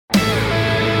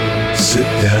Sit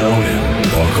down and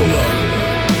buckle up.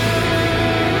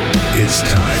 It's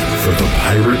time for the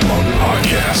Pirate Monk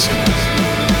Podcast.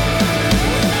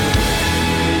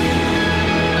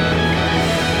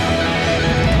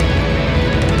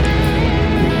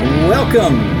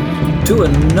 Welcome to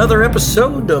another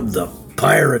episode of the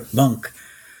Pirate Monk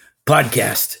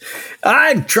Podcast.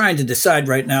 I'm trying to decide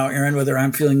right now, Aaron, whether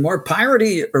I'm feeling more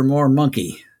piratey or more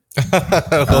monkey.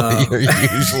 Well, you're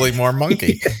usually more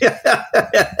monkey.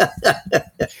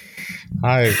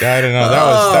 I don't know.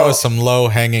 That was some low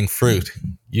hanging fruit.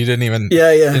 You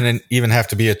didn't even have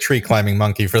to be a tree climbing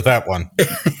monkey for that one.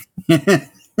 I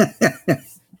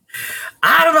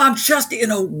don't know. I'm just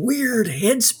in a weird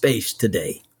headspace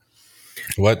today.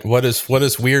 What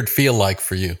does weird feel like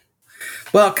for you?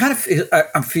 Well,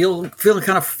 I'm feeling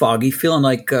kind of foggy, feeling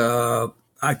like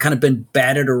I've kind of been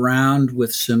batted around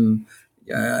with some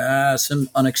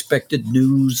unexpected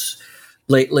news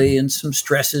lately and some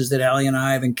stresses that Allie and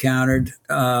I have encountered,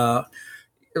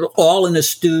 all in a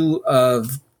stew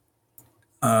of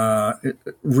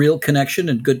real connection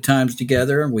and good times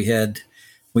together. And we did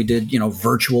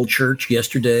virtual church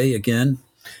yesterday again,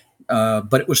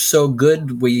 but it was so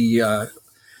good. We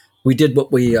did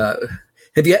what we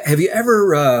have you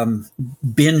ever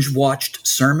binge watched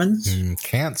sermons?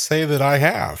 Can't say that I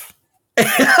have.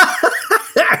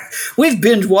 We've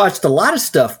binge watched a lot of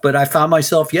stuff, but I found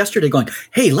myself yesterday going,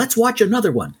 "Hey, let's watch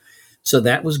another one." So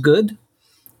that was good.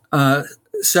 I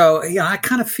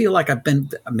kind of feel like I've been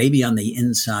maybe on the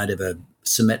inside of a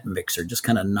cement mixer, just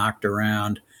kind of knocked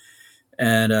around,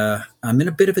 and I'm in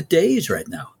a bit of a daze right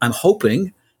now. I'm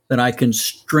hoping that I can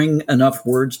string enough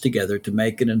words together to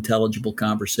make an intelligible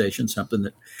conversation, something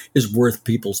that is worth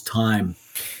people's time.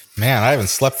 Man, I haven't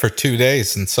slept for 2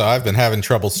 days, and so I've been having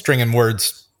trouble stringing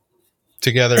words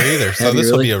together either. So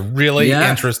this will be a really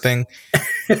interesting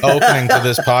opening to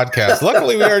this podcast.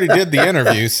 Luckily, we already did the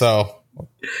interview, so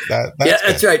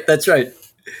that's right. That's right.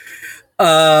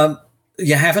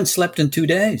 You haven't slept in 2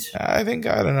 days. I don't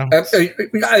know.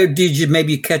 Did you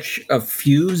maybe catch a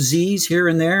few Z's here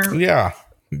and there? Yeah.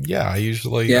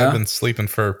 I've been sleeping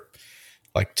for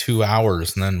like 2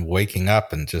 hours and then waking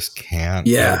up and just can't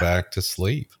go back to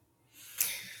sleep.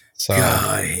 So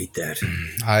God, I hate that.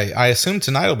 I assume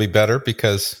tonight will be better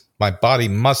because my body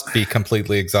must be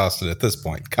completely exhausted at this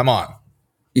point. Come on.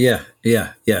 Yeah.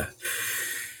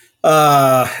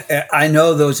 I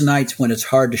know those nights when it's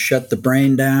hard to shut the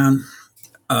brain down.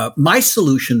 My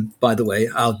solution, by the way,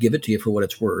 I'll give it to you for what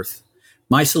it's worth.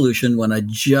 My solution when I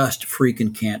just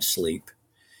freaking can't sleep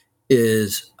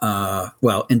is,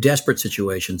 in desperate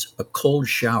situations, a cold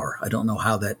shower. I don't know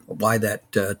why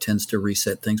that tends to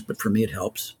reset things, but for me, it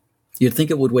helps. You'd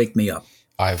think it would wake me up.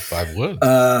 I would.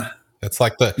 It's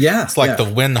like the the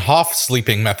Wim Hof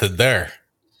sleeping method there.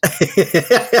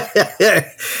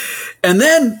 And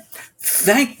then,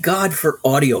 thank God for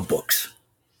audiobooks.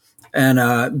 And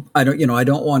I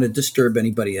don't want to disturb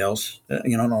anybody else. I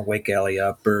don't want to wake Allie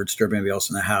up or disturb anybody else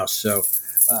in the house. So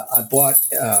I bought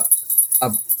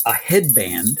a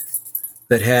headband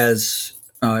that has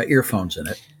earphones in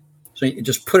it. So you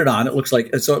just put it on. It looks like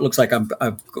I'm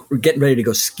getting ready to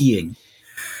go skiing.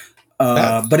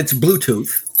 But it's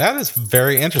Bluetooth. That is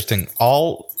very interesting.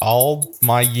 All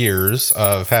my years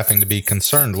of having to be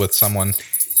concerned with someone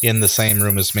in the same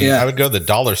room as me, I would go to the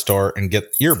dollar store and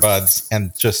get earbuds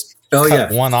and just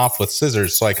cut one off with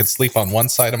scissors so I could sleep on one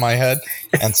side of my head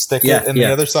and stick it in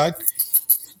the other side.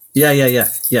 Yeah.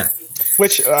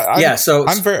 Which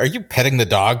are you petting the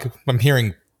dog? I'm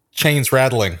hearing chains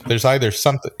rattling. There's either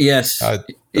something. Yes.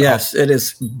 Yes, it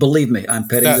is. Believe me, I'm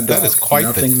petting the dog. That is quite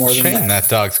Nothing the more chain than that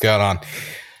dog's got on.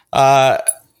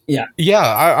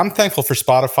 I'm thankful for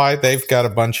Spotify. They've got a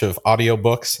bunch of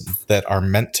audiobooks that are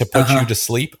meant to put you to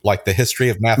sleep, like the history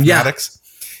of mathematics.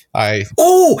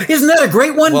 Isn't that a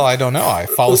great one? Well, I don't know. I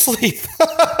fall asleep.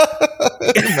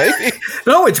 Maybe.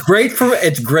 No, it's great for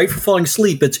falling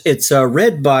asleep. It's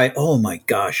read by, oh my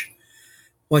gosh,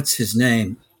 what's his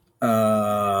name?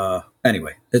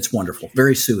 Anyway, it's wonderful.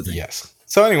 Very soothing. Yes.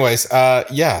 So anyways,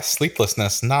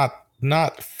 sleeplessness,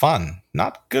 not fun,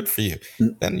 not good for you.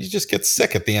 Then you just get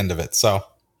sick at the end of it. So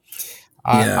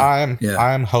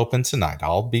I'm hoping tonight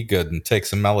I'll be good and take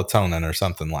some melatonin or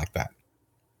something like that.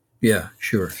 Yeah,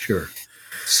 sure.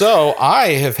 So I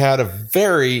have had a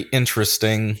very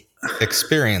interesting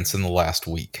experience in the last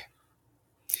week.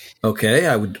 Okay,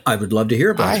 I would love to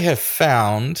hear about it. I have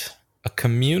found a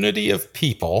community of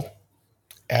people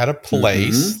at a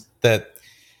place that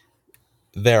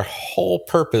their whole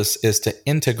purpose is to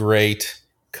integrate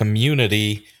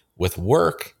community with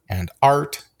work and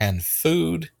art and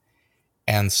food.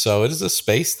 And so it is a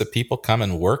space that people come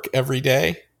and work every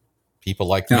day. people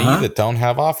like me that don't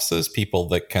have offices, people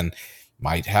that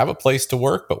might have a place to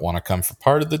work but want to come for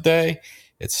part of the day.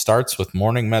 It starts with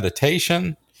morning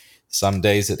meditation. Some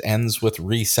days it ends with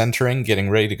recentering, getting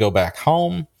ready to go back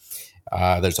home.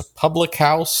 There's a public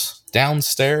house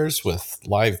downstairs with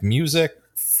live music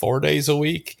 4 days a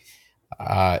week.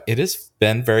 It has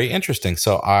been very interesting.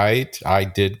 So I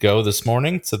did go this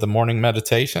morning to the morning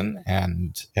meditation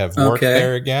and have worked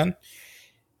there again.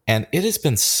 And it has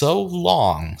been so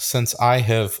long since I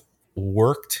have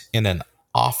worked in an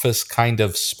office kind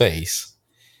of space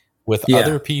with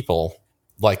other people.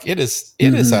 Like it is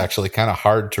actually kind of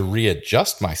hard to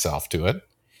readjust myself to it.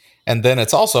 And then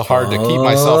it's also hard to keep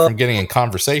myself from getting in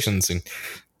conversations and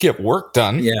get work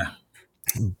done. Yeah.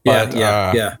 But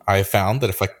I found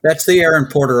that that's the Aaron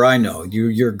Porter I know.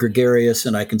 You're gregarious,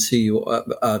 and I can see you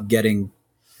getting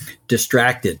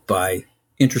distracted by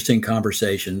interesting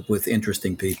conversation with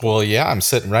interesting people. Well, yeah, I'm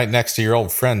sitting right next to your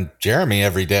old friend Jeremy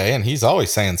every day, and he's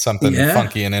always saying something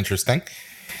funky and interesting.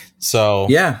 So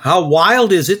how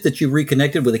wild is it that you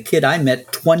reconnected with a kid I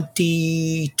met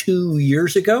 22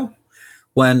 years ago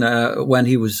when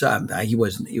he was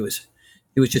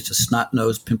just a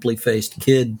snot-nosed, pimply-faced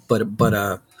kid, but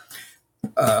a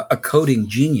coding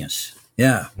genius.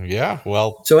 Yeah.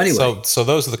 Well, so anyway, so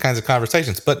those are the kinds of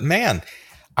conversations. But man,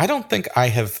 I don't think I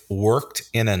have worked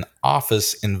in an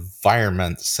office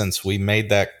environment since we made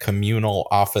that communal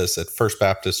office at First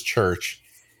Baptist Church.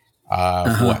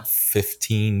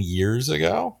 15 years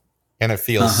ago? And it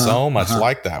feels so much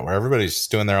like that, where everybody's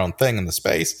just doing their own thing in the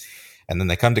space, and then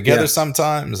they come together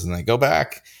sometimes and they go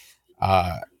back.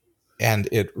 And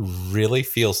it really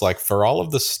feels like, for all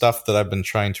of the stuff that I've been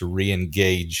trying to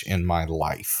re-engage in my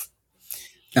life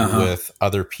with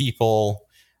other people,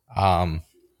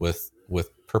 with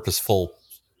purposeful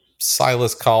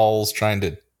Silas calls, trying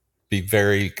to be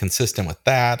very consistent with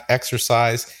that,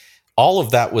 exercise, all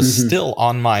of that was still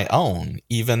on my own.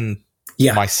 Even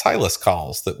my Silas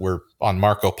calls that were on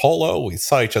Marco Polo, we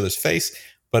saw each other's face,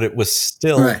 but it was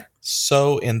still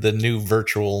so in the new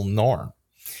virtual norm.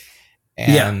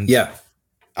 And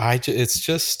it's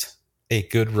just a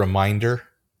good reminder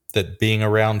that being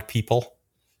around people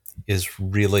is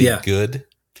really good,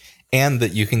 and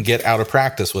that you can get out of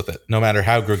practice with it, no matter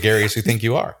how gregarious you think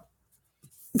you are.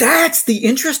 That's the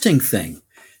interesting thing,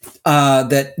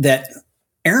 that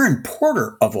Aaron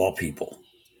Porter, of all people,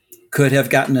 could have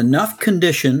gotten enough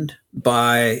conditioned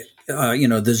by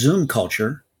the Zoom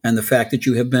culture and the fact that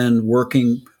you have been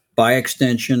working by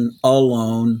extension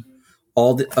alone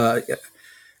all the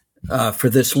for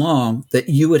this long, that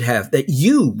you would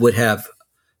have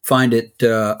find it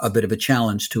a bit of a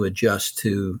challenge to adjust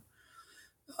to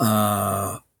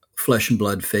flesh and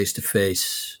blood, face to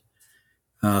face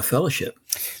fellowship.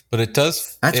 But it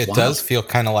does feel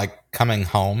kind of like coming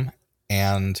home,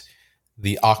 and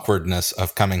the awkwardness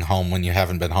of coming home when you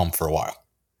haven't been home for a while.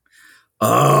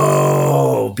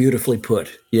 Oh, beautifully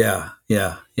put. Yeah.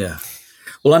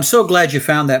 Well, I'm so glad you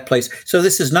found that place. So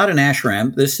this is not an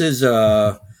ashram. This is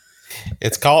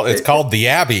it's called the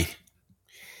Abbey.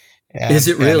 And, is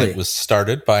it really? And it was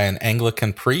started by an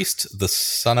Anglican priest, the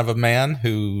son of a man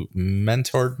who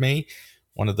mentored me,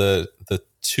 one of the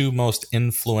two most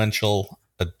influential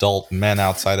adult men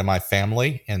outside of my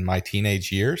family in my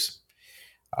teenage years.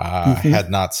 Had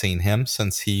not seen him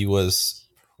since he was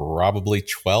probably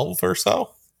 12 or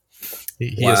so.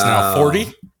 He is now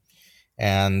 40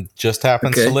 and just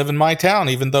happens to live in my town,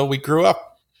 even though we grew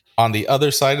up on the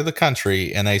other side of the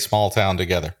country in a small town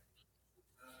together.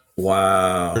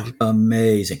 Wow.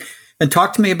 Amazing. And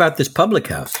talk to me about this public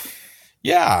house.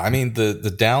 Yeah. I mean,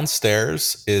 the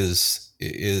downstairs is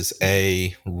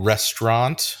a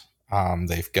restaurant.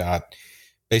 They've got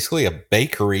basically a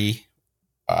bakery,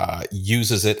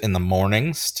 uses it in the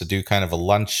mornings to do kind of a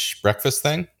lunch breakfast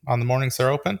thing on the mornings they're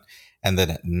open. And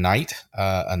then at night,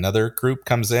 another group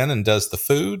comes in and does the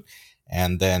food.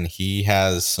 And then he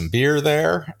has some beer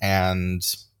there and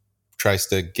tries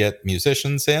to get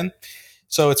musicians in.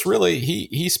 So it's really,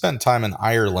 he spent time in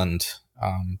Ireland.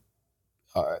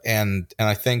 And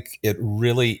I think it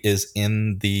really is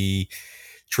in the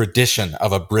tradition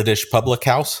of a British public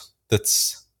house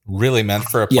that's really meant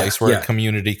for a place where a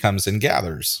community comes and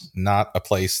gathers, not a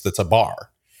place that's a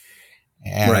bar.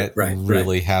 And it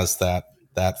really has that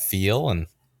feel. And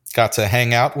got to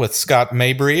hang out with Scott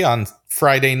Mabry on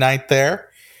Friday night there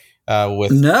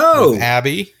with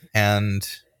Abby. And,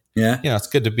 it's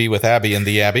good to be with Abby in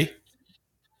the Abbey.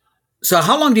 So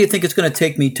how long do you think it's going to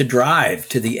take me to drive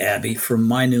to the Abbey from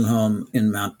my new home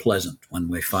in Mount Pleasant when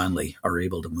we finally are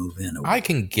able to move in? I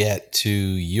can get to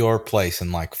your place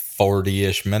in like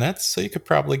 40-ish minutes, so you could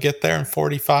probably get there in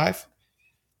 45.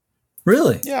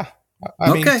 Really? Yeah.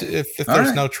 I mean, if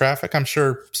there's no traffic, I'm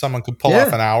sure someone could pull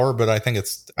off an hour, but I think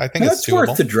it's doable.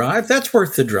 Worth the drive. That's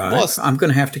worth the drive. Well, I'm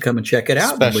going to have to come and check it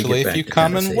out. Especially if you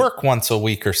come and work once a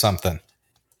week or something.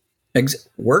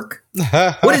 Work?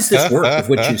 What is this work of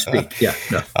which you speak? Yeah.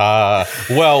 No.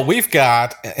 Well, we've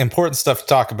got important stuff to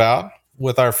talk about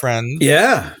with our friend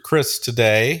Chris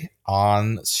today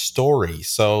on story.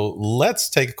 So let's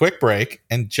take a quick break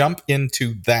and jump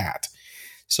into that.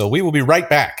 So we will be right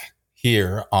back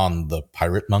here on the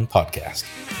Pirate Monk Podcast.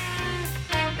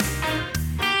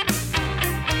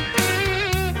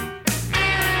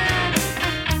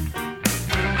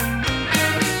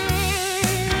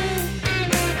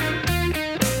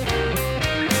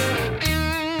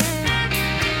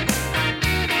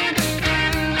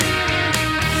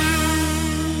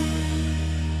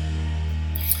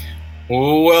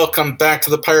 Welcome back to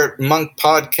the Pirate Monk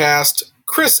Podcast.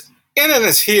 Chris Innan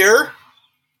is here.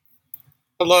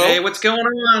 Hello. Hey, what's going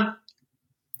on?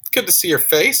 Good to see your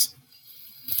face.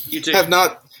 You too. Have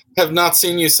not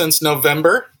seen you since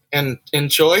November, and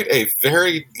enjoyed a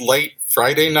very late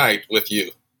Friday night with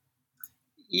you.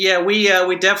 Yeah,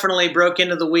 we definitely broke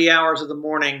into the wee hours of the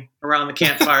morning around the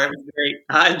campfire. It was great.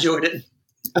 I enjoyed it.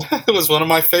 It was one of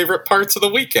my favorite parts of the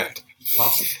weekend.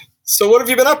 Awesome. So what have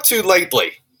you been up to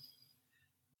lately?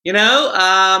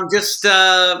 Just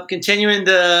continuing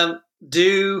to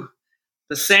do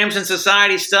the Samson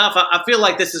Society stuff. I feel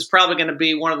like this is probably going to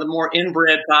be one of the more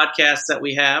inbred podcasts that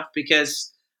we have,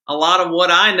 because a lot of what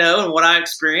I know and what I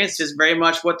experienced is very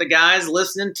much what the guys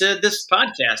listening to this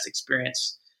podcast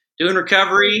experience. Doing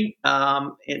recovery,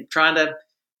 and trying to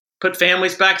put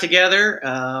families back together,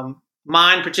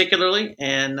 mine particularly,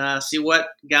 and see what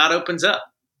God opens up.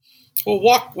 Well,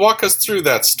 walk us through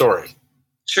that story.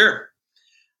 Sure.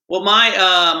 Well,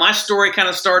 my story kind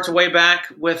of starts way back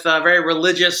with a very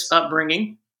religious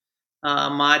upbringing.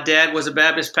 My dad was a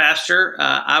Baptist pastor.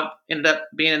 I ended up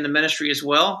being in the ministry as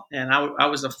well, and I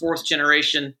was a fourth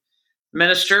generation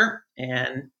minister.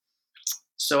 And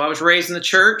so I was raised in the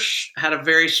church, had a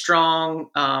very strong,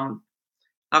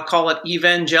 I'll call it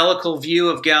evangelical view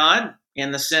of God,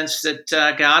 in the sense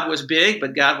that God was big,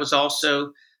 but God was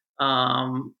also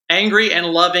angry and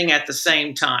loving at the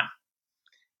same time.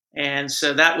 And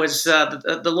so that was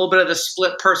the little bit of the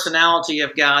split personality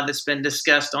of God that's been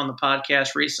discussed on the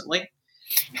podcast recently.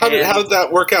 How did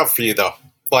that work out for you, though?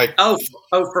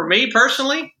 For me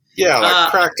personally? Yeah,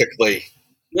 practically.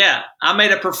 Yeah, I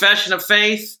made a profession of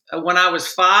faith when I was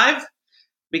 5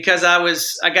 because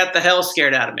I got the hell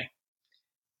scared out of me,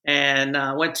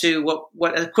 and went to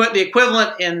what the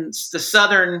equivalent in the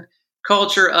Southern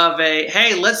culture of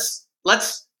hey,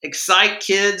 let's excite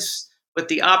kids with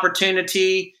the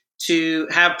opportunity to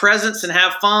have presence and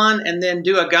have fun, and then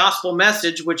do a gospel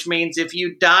message, which means if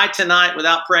you die tonight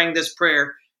without praying this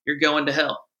prayer, you're going to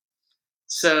hell.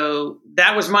 So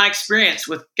that was my experience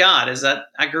with God, is that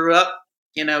I grew up,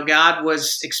 God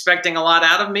was expecting a lot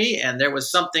out of me, and there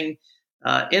was something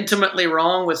intimately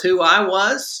wrong with who I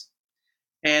was.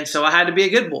 And so I had to be a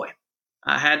good boy.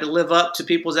 I had to live up to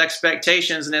people's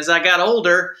expectations. And as I got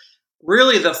older,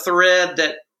 really the thread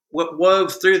that what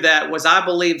wove through that was I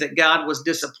believed that God was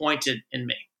disappointed in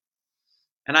me,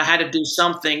 and I had to do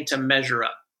something to measure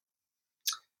up.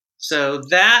 So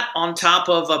that, on top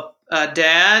of a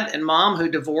dad and mom who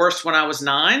divorced when I was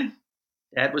 9,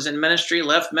 dad was in ministry,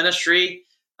 left ministry,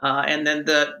 and then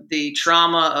the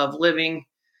trauma of living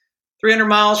 300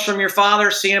 miles from your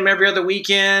father, seeing him every other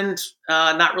weekend,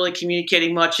 not really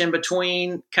communicating much in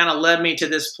between, kind of led me to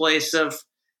this place of,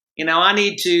 I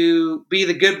need to be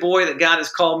the good boy that God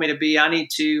has called me to be. I need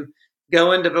to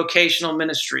go into vocational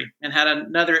ministry, and had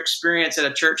another experience at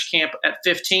a church camp at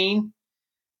 15.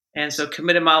 And so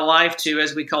committed my life to,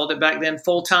 as we called it back then,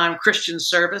 full-time Christian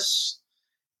service.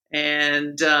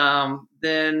 And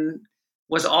then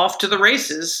was off to the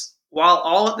races, while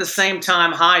all at the same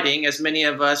time hiding, as many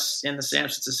of us in the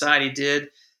Samson Society did,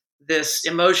 this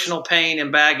emotional pain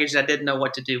and baggage I didn't know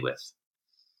what to do with.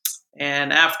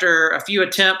 And after a few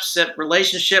attempts at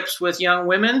relationships with young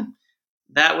women,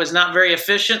 that was not very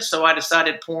efficient. So I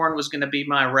decided porn was going to be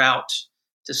my route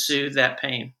to soothe that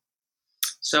pain.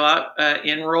 So I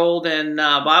enrolled in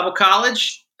Bible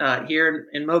college here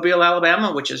in Mobile,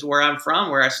 Alabama, which is where I'm from,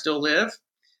 where I still live,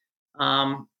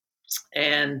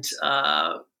 and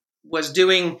was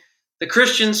doing the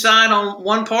Christian side on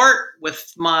one part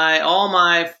with all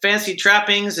my fancy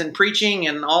trappings and preaching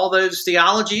and all those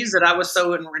theologies that I was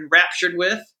so enraptured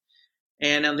with.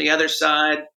 And on the other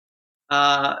side,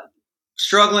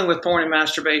 struggling with porn and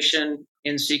masturbation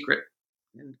in secret,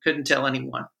 and couldn't tell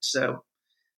anyone. So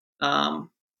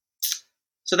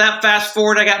that fast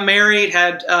forward, I got married,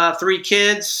 had 3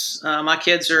 kids. My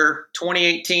kids are 20,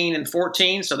 18, and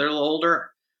 14, so they're a little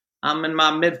older. I'm in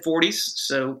my mid-40s,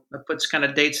 so that puts kind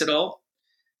of dates it all.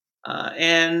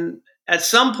 And at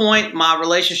some point, my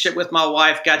relationship with my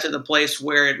wife got to the place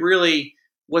where it really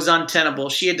was untenable.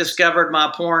 She had discovered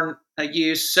my porn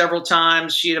use several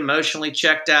times. She had emotionally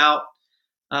checked out.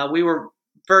 We were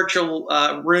virtual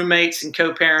roommates and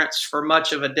co-parents for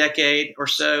much of a decade or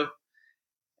so.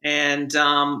 And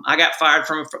I got fired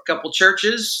from a couple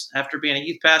churches after being a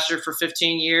youth pastor for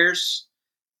 15 years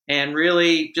and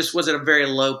really just was at a very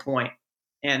low point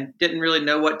and didn't really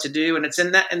know what to do. And it's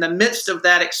in the midst of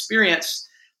that experience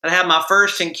that I had my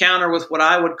first encounter with what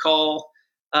I would call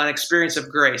an experience of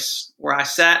grace, where I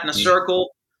sat in a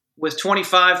circle with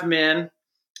 25 men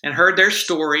and heard their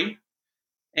story.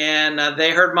 And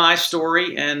they heard my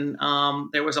story, and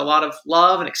there was a lot of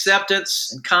love and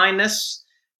acceptance and kindness.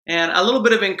 And a little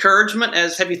bit of encouragement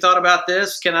as, have you thought about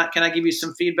this? Can I give you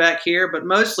some feedback here? But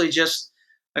mostly just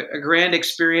a grand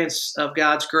experience of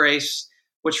God's grace,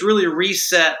 which really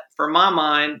reset, for my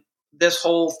mind, this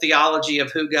whole theology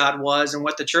of who God was and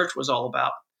what the church was all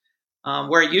about.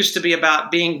 Where it used to be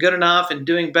about being good enough and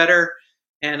doing better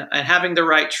and having the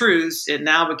right truths, it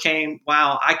now became,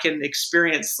 wow, I can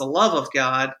experience the love of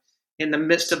God in the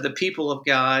midst of the people of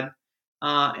God.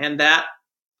 And that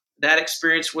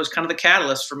experience was kind of the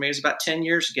catalyst for me. It was about 10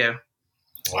 years ago.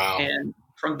 Wow. And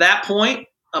from that point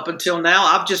up until now,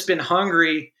 I've just been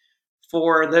hungry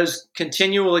for those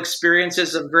continual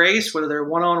experiences of grace, whether they're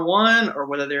one-on-one or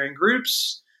whether they're in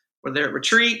groups, whether they're at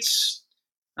retreats.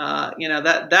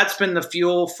 That's been the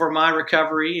fuel for my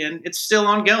recovery, and it's still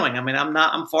ongoing. I mean,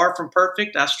 I'm far from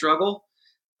perfect. I struggle.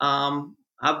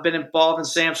 I've been involved in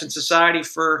Samson Society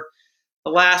for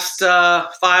the last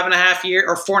 5.5 years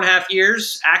or 4.5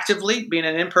 years, actively being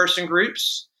in in-person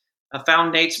groups. I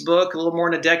found Nate's book a little more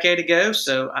than a decade ago,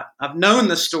 so I've known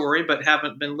the story, but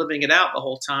haven't been living it out the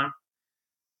whole time.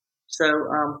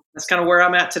 So that's kind of where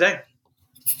I'm at today.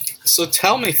 So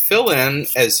tell me, fill in,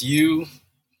 as you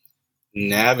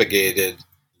navigated,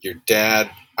 your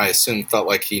dad, I assume, felt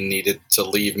like he needed to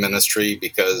leave ministry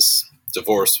because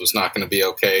divorce was not going to be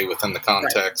okay within the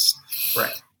context.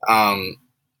 Right.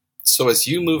 So as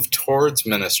you moved towards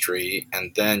ministry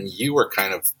and then you were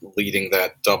kind of leading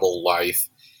that double life,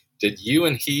 did you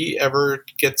and he ever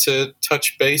get to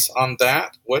touch base on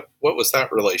that? What was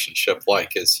that relationship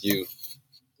like as you...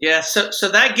 Yeah, so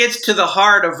that gets to the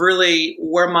heart of really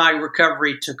where my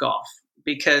recovery took off,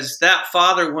 because that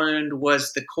father wound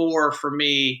was the core for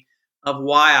me of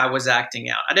why I was acting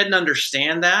out. I didn't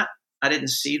understand that. I didn't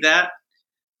see that.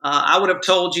 I would have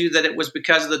told you that it was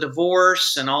because of the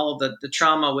divorce and all of the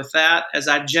trauma with that, as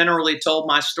I generally told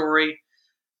my story.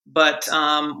 But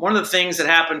one of the things that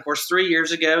happened, of course, 3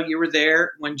 years ago, you were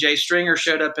there when Jay Stringer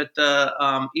showed up at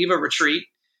the EVA retreat.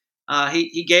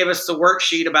 He gave us the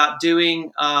worksheet about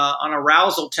doing an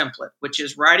arousal template, which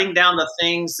is writing down the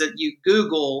things that you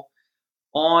Google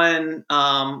on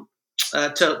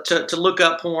to look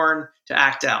up porn to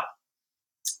act out.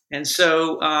 And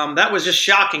so that was just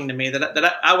shocking to me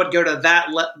that I would go to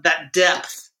that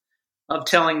depth of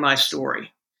telling my story.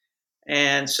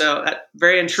 And so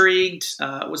very intrigued,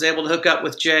 was able to hook up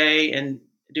with Jay and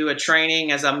do a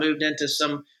training as I moved into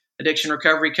some addiction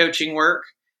recovery coaching work.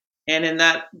 And in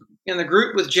the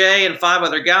group with Jay and 5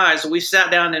 other guys, we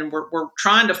sat down and we're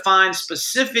trying to find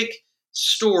specific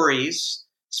stories,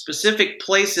 specific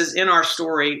places in our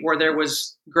story where there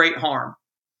was great harm.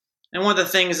 And one of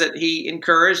the things that he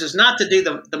encouraged is not to do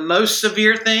the most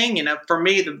severe thing. For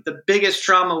me, the biggest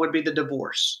trauma would be the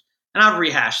divorce. And I've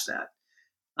rehashed that.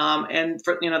 And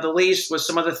for the least was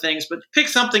some other things, but pick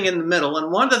something in the middle.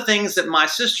 And one of the things that my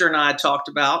sister and I had talked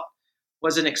about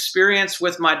was an experience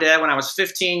with my dad when I was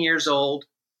 15 years old.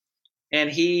 And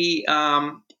he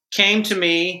came to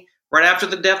me right after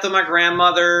the death of my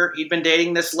grandmother. He'd been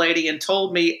dating this lady and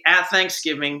told me at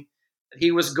Thanksgiving that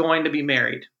he was going to be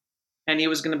married. And he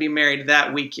was going to be married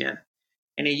that weekend.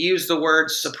 And he used the word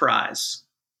surprise.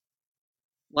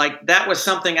 Like that was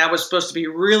something I was supposed to be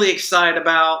really excited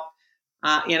about,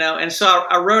 And so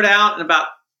I wrote out in about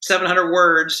 700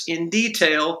 words in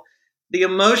detail the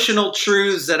emotional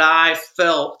truths that I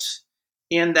felt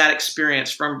in that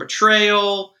experience, from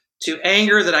betrayal to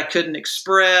anger that I couldn't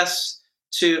express,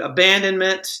 to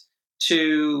abandonment,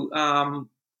 to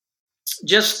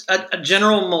just a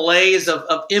general malaise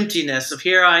of emptiness, of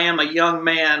here I am, a young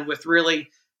man with really,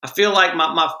 I feel like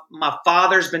my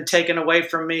father's been taken away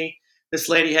from me. This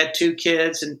lady had 2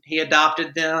 kids and he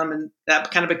adopted them, and that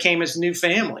kind of became his new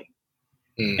family.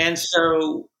 And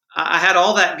so I had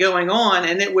all that going on,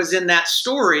 and it was in that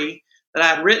story that I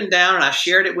had written down, and I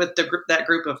shared it with that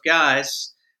group of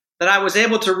guys, that I was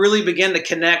able to really begin to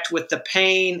connect with the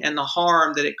pain and the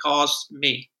harm that it caused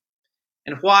me.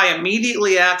 And why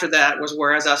immediately after that was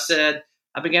where, as I said,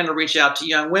 I began to reach out to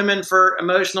young women for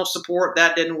emotional support.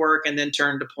 That didn't work, and then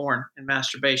turned to porn and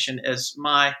masturbation as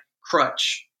my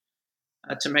crutch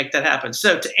to make that happen.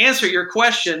 So to answer your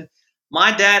question,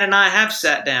 my dad and I have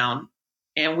sat down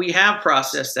and we have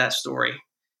processed that story.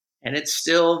 And it's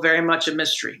still very much a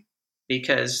mystery,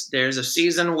 because there's a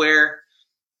season where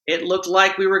it looked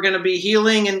like we were going to be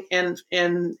healing and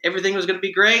everything was going to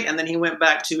be great. And then he went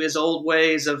back to his old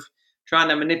ways of trying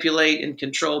to manipulate and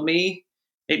control me,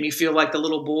 made me feel like the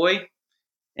little boy.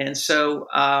 And so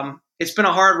it's been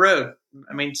a hard road.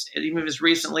 I mean, even as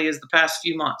recently as the past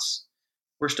few months,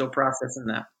 we're still processing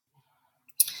that.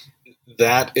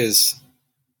 That is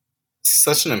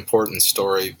such an important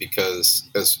story, because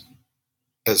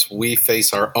as we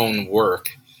face our own work,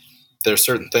 there are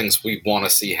certain things we want to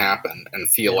see happen and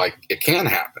feel like it can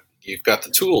happen. You've got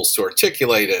the tools to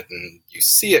articulate it and you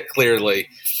see it clearly.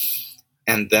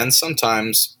 And then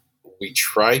sometimes we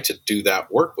try to do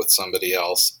that work with somebody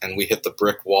else and we hit the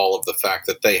brick wall of the fact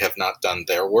that they have not done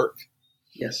their work.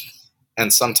 Yes.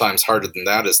 And sometimes harder than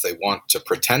that is they want to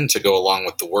pretend to go along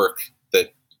with the work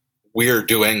that we're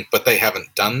doing, but they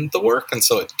haven't done the work. And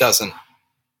so it doesn't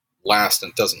last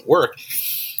and it doesn't work.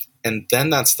 And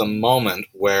then that's the moment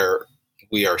where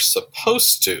we are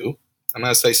supposed to, I'm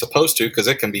going to say supposed to because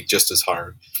it can be just as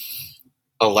hard,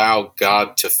 allow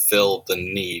God to fill the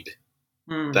need,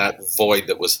 that void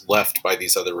that was left by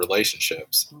these other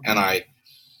relationships. Mm-hmm. And I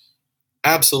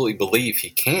absolutely believe he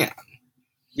can.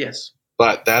 Yes.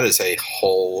 But that is a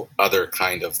whole other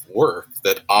kind of work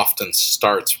that often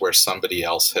starts where somebody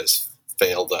else has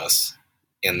failed us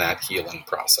in that healing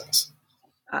process.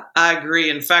 I agree.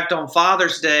 In fact, on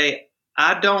Father's Day,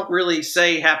 I don't really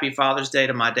say Happy Father's Day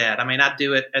to my dad. I mean, I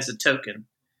do it as a token.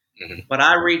 Mm-hmm. But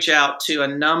I reach out to a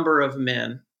number of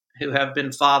men who have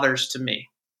been fathers to me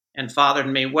and fathered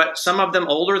me. Some of them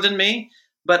older than me,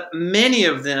 but many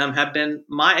of them have been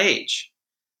my age,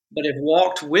 but have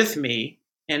walked with me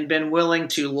and been willing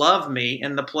to love me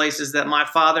in the places that my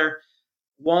father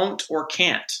won't or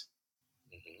can't.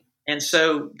 Mm-hmm. And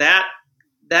so that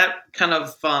kind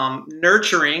of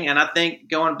nurturing, and I think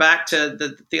going back to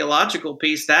the theological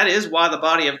piece, that is why the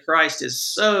body of Christ is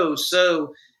so,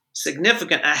 so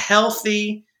significant. A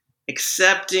healthy,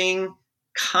 accepting,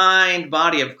 kind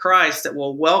body of Christ that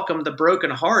will welcome the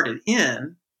brokenhearted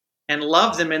in and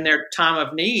love them in their time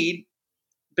of need,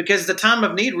 because the time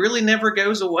of need really never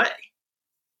goes away.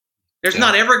 There's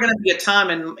not ever going to be a time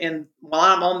in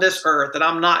while I'm on this earth that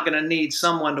I'm not going to need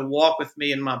someone to walk with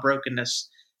me in my brokenness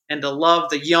and to love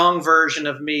the young version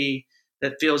of me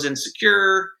that feels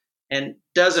insecure and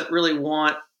doesn't really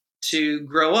want to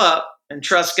grow up and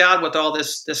trust God with all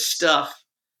this stuff.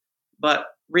 But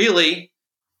really,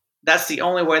 that's the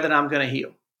only way that I'm going to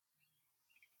heal.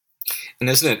 And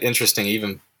isn't it interesting,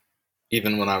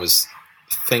 even when I was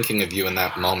thinking of you in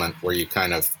that moment where you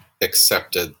kind of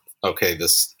accepted, okay,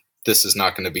 this is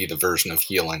not going to be the version of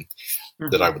healing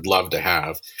that I would love to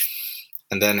have.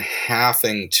 And then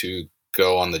having to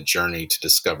go on the journey to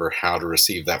discover how to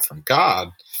receive that from God.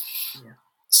 Yeah.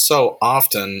 So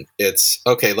often it's,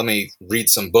 okay, let me read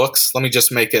some books. Let me just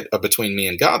make it a between me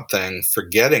and God thing,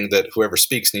 forgetting that whoever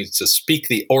speaks needs to speak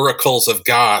the oracles of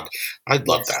God. I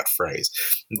love that phrase,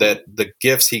 that the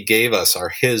gifts he gave us are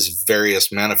his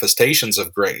various manifestations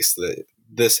of grace.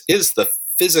 This is the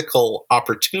physical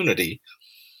opportunity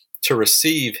to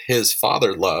receive his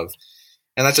father love.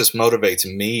 And that just motivates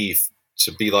me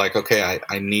to be like, okay,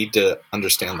 I need to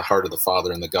understand the heart of the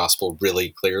Father in the gospel really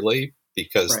clearly,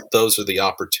 because those are the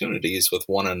opportunities with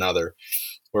one another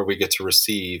where we get to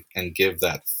receive and give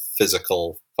that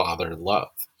physical Father love.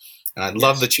 And I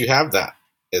love that you have that.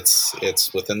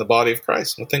 It's within the body of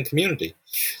Christ, within community.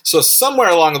 So somewhere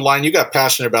along the line, you got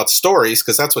passionate about stories,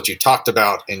 because that's what you talked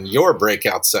about in your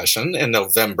breakout session in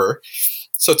November.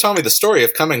 So tell me the story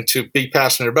of coming to be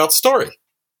passionate about story.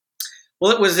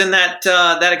 Well, it was in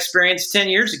that experience 10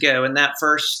 years ago in that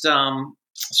first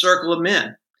circle of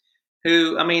men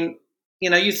who, I mean,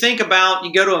 you think about,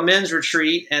 you go to a men's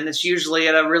retreat and it's usually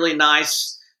at a really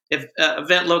nice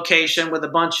event location with a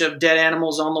bunch of dead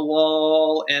animals on the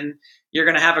wall, and you're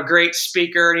going to have a great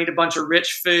speaker and eat a bunch of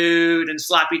rich food and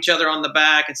slap each other on the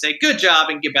back and say, good job,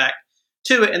 and get back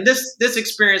to it. And this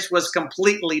experience was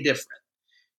completely different.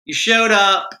 You showed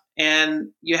up and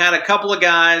you had a couple of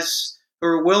guys who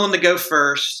were willing to go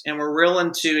first and were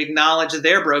willing to acknowledge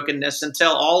their brokenness and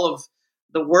tell all of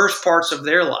the worst parts of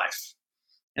their life.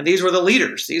 And these were the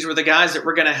leaders. These were the guys that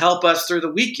were going to help us through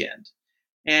the weekend.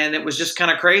 And it was just kind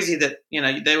of crazy that,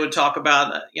 they would talk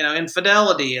about,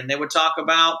 infidelity, and they would talk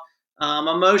about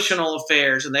emotional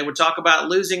affairs, and they would talk about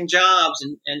losing jobs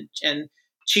and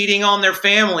cheating on their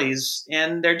families.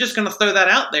 And they're just going to throw that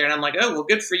out there. And I'm like, oh, well,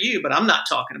 good for you, but I'm not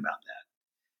talking about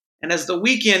that. And as the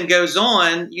weekend goes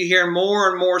on, you hear more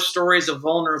and more stories of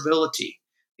vulnerability.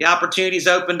 The opportunities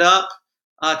opened up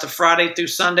to Friday through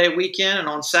Sunday weekend. And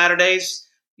on Saturdays,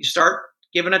 you start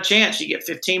given a chance. You get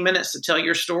 15 minutes to tell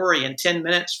your story and 10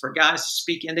 minutes for guys to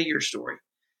speak into your story.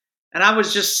 And I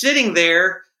was just sitting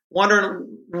there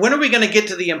wondering, when are we going to get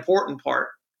to the important part?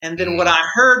 And then what I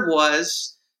heard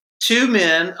was two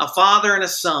men, a father and a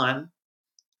son,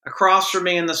 across from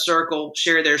me in the circle,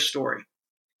 share their story.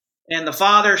 And the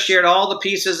father shared all the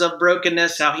pieces of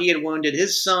brokenness, how he had wounded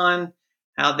his son,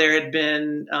 how there had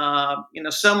been,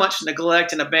 so much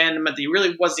neglect and abandonment that he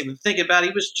really wasn't even thinking about.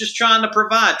 He was just trying to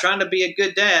provide, trying to be a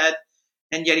good dad,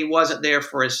 and yet he wasn't there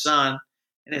for his son.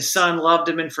 And his son loved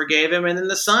him and forgave him. And then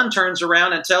the son turns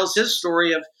around and tells his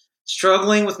story of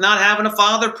struggling with not having a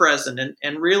father present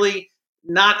and really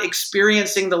not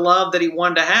experiencing the love that he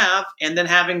wanted to have, and then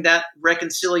having that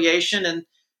reconciliation and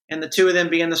the two of them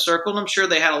be in the circle. And I'm sure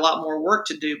they had a lot more work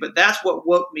to do, but that's what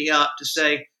woke me up to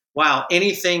say, wow,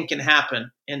 anything can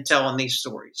happen in telling these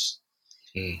stories.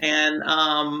 And,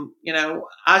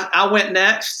 I went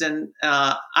next, and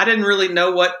I didn't really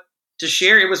know what to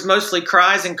share. It was mostly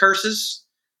cries and curses.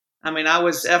 I mean, I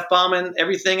was F-bombing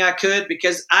everything I could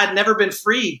because I'd never been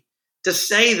free to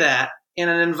say that in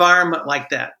an environment like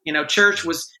that. Church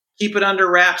was keep it under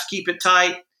wraps, keep it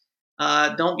tight,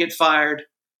 don't get fired.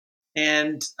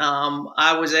 And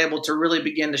I was able to really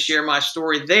begin to share my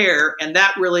story there. And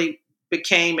that really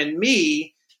became in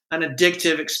me an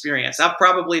addictive experience. I've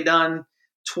probably done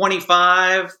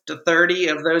 25 to 30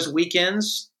 of those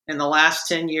weekends in the last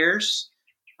 10 years.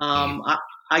 I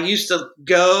used to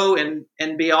go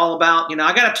and be all about,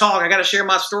 I got to talk, I got to share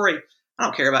my story. I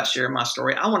don't care about sharing my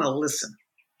story. I want to listen.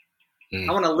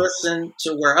 I want to listen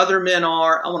to where other men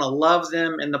are. I want to love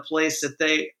them in the place that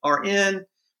they are in.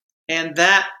 And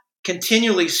that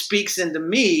continually speaks into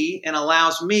me and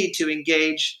allows me to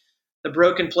engage the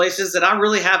broken places that I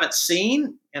really haven't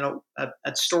seen. A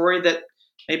story that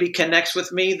maybe connects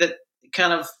with me, that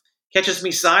kind of catches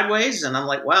me sideways. And I'm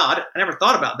like, wow, I never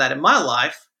thought about that in my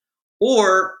life.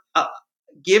 Or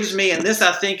gives me, and this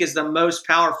I think is the most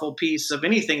powerful piece of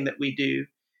anything that we do,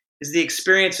 is the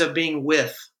experience of being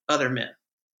with other men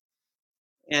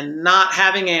and not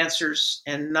having answers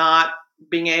and not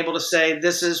being able to say,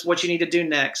 this is what you need to do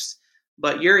next.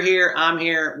 But you're here, I'm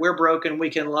here, we're broken, we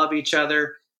can love each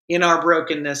other in our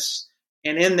brokenness.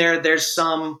 And in there's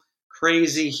some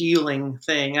crazy healing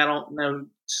thing. I don't know,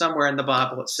 somewhere in the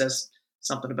Bible it says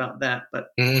something about that, but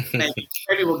maybe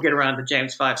we'll get around to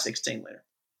James 5:16 later.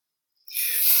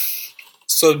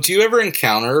 So do you ever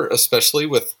encounter, especially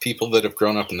with people that have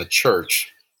grown up in the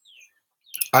church,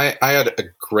 I had a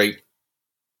great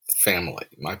family.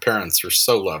 My parents were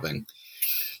so loving.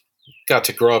 Got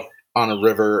to grow up on a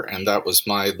river, and that was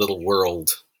my little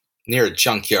world near a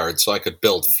junkyard, so I could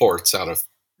build forts out of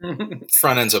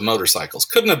front ends of motorcycles.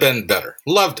 Couldn't have been better.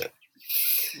 Loved it.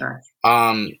 Nice.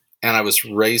 And I was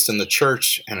raised in the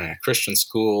church and in a Christian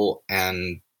school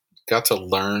and got to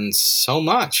learn so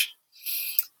much.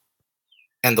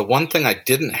 And the one thing I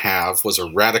didn't have was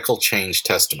a radical change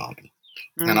testimony.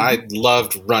 And I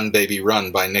loved Run Baby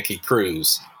Run by Nicky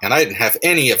Cruz. And I didn't have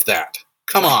any of that.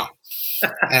 Come on.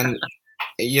 And,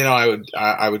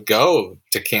 I would go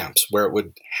to camps where it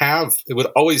would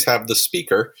always have the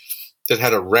speaker that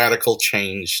had a radical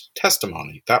change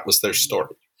testimony. That was their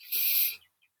story.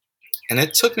 And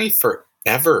it took me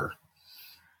forever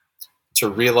to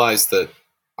realize that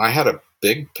I had a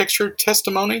big picture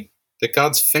testimony, that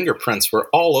God's fingerprints were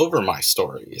all over my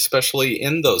story, especially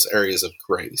in those areas of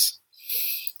grace.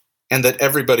 And that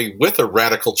everybody with a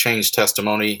radical change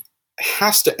testimony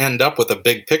has to end up with a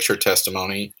big picture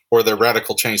testimony, or their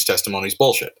radical change testimony is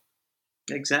bullshit.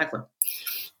 Exactly.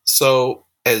 So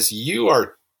as you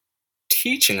are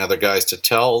teaching other guys to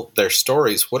tell their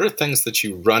stories, what are things that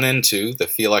you run into that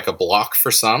feel like a block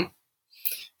for some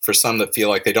that feel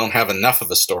like they don't have enough of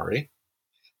a story,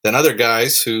 then other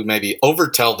guys who maybe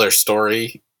overtell their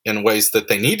story in ways that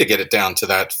they need to get it down to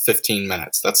that 15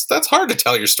 minutes. That's hard to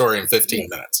tell your story in 15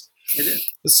 minutes. It is.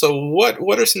 So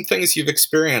what are some things you've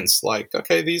experienced? Like,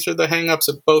 okay, these are the hangups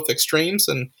at both extremes,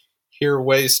 and here are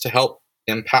ways to help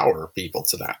empower people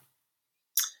to that.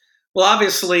 Well,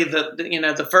 obviously,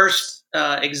 the first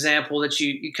example that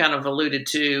you kind of alluded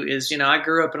to is, I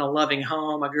grew up in a loving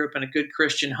home. I grew up in a good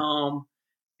Christian home,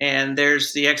 and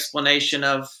there's the explanation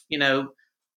of, there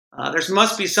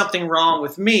must be something wrong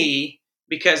with me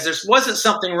because there wasn't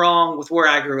something wrong with where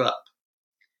I grew up.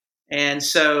 And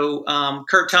so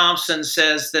Kurt Thompson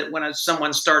says that when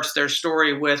someone starts their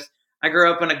story with, I grew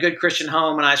up in a good Christian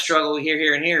home and I struggle here,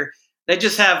 here, and here, they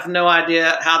just have no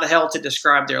idea how the hell to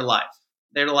describe their life.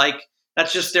 They're like,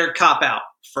 that's just their cop-out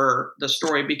for the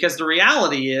story, because the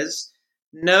reality is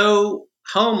no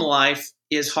home life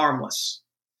is harmless.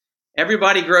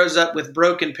 Everybody grows up with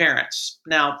broken parents.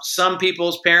 Now, some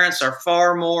people's parents are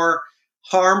far more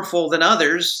harmful than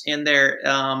others in their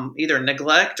either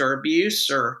neglect or abuse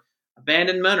or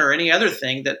abandonment or any other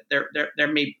thing that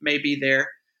there may be there.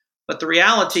 But the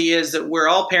reality is that we're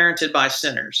all parented by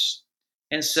sinners.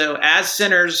 And so as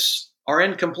sinners are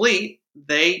incomplete,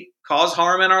 they cause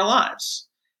harm in our lives.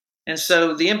 And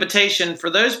so the invitation for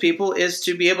those people is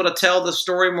to be able to tell the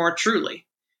story more truly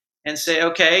and say,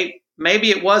 okay, maybe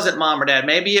it wasn't mom or dad.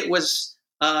 Maybe it was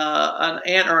an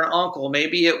aunt or an uncle.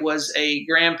 Maybe it was a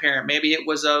grandparent. Maybe it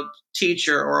was a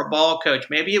teacher or a ball coach.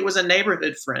 Maybe it was a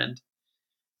neighborhood friend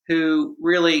who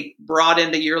really brought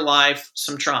into your life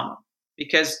some trauma,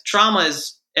 because trauma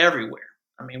is everywhere.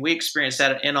 I mean, we experience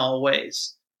that in all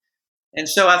ways. And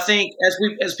so I think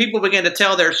as people begin to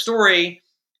tell their story,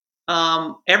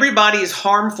 everybody's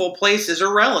harmful places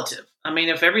are relative. I mean,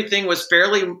 if everything was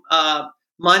fairly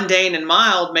mundane and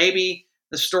mild, maybe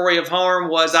the story of harm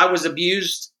was I was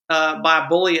abused by a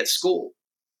bully at school.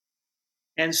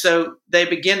 And so they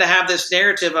begin to have this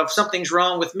narrative of something's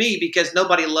wrong with me because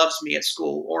nobody loves me at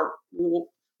school, or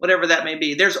whatever that may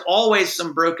be. There's always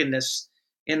some brokenness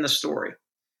in the story.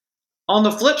 On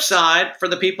the flip side, for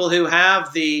the people who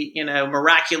have the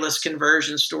miraculous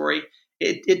conversion story,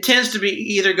 it tends to be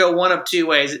either go one of two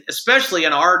ways, especially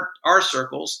in our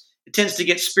circles. It tends to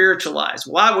get spiritualized.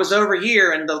 Well, I was over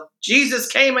here and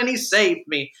Jesus came and he saved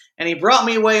me and he brought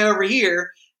me way over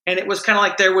here. And it was kind of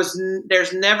like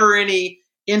there's never any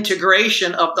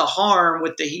integration of the harm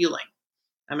with the healing.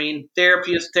 I mean,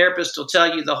 therapists will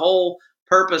tell you the whole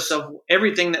purpose of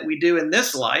everything that we do in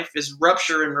this life is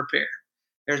rupture and repair.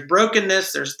 There's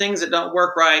brokenness, there's things that don't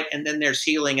work right, and then there's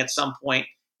healing at some point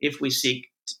if we seek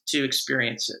to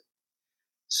experience it.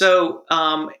 So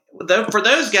for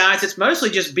those guys, it's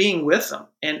mostly just being with them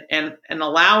and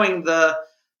allowing the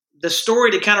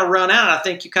story to kind of run out. I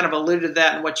think you kind of alluded to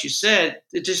that in what you said.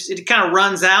 It kind of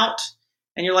runs out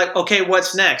and you're like, okay,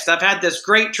 what's next? I've had this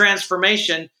great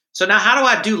transformation. So now how do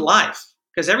I do life?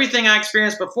 Because everything I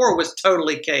experienced before was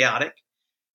totally chaotic.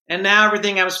 And now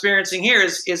everything I'm experiencing here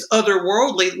is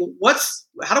otherworldly.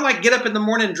 How do I get up in the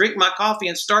morning and drink my coffee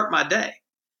and start my day?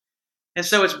 And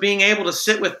so it's being able to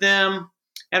sit with them.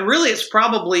 And really, it's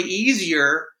probably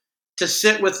easier to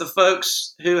sit with the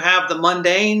folks who have the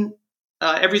mundane,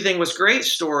 everything was great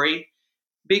story,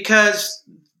 because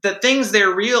the things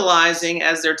they're realizing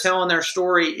as they're telling their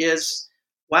story is,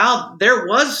 wow, there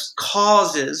was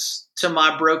causes to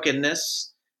my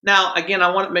brokenness. Now, again,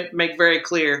 I want to make very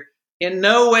clear, in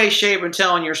no way, shape, or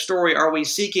telling your story are we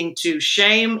seeking to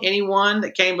shame anyone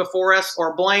that came before us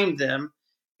or blame them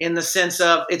in the sense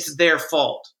of it's their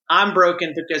fault. I'm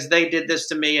broken because they did this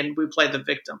to me and we play the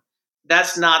victim.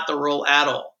 That's not the role at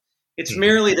all. It's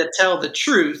merely to tell the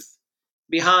truth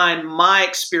behind my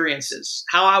experiences,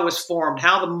 how I was formed,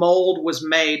 how the mold was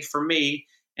made for me.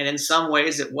 And in some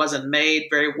ways it wasn't made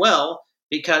very well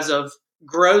because of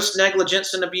gross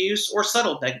negligence and abuse or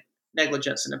subtle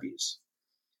negligence and abuse.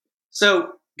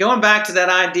 So going back to that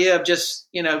idea of just,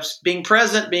 being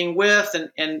present, being with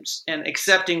and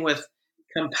accepting with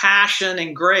compassion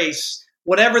and grace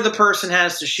whatever the person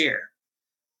has to share.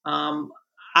 I'm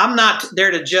not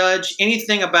there to judge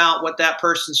anything about what that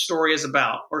person's story is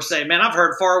about, or say, man, I've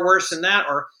heard far worse than that,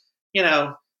 or,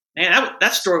 man,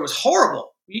 that story was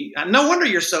horrible. No wonder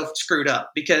you're so screwed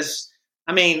up because,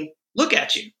 look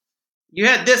at you. You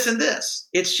had this and this.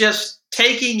 It's just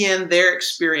taking in their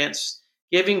experience,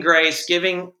 giving grace,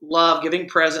 giving love, giving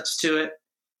presence to it,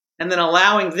 and then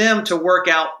allowing them to work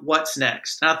out what's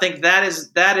next. And I think that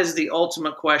is the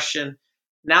ultimate question.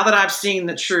 Now that I've seen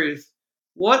the truth,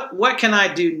 what can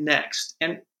I do next?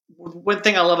 And one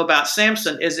thing I love about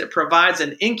Samson is it provides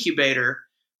an incubator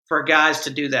for guys to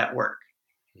do that work.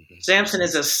 Mm-hmm. Samson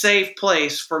is a safe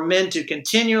place for men to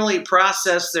continually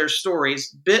process their stories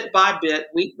bit by bit,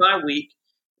 week by week,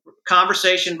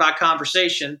 conversation by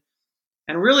conversation,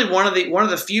 and really one of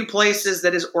the few places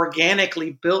that is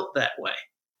organically built that way.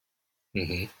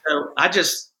 Mm-hmm.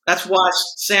 So that's why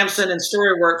Samson and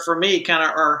story work for me kind of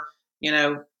are,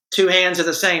 two hands of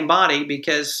the same body,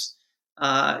 because,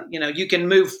 you can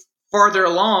move farther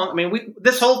along.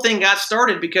 This whole thing got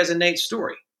started because of Nate's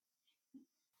story.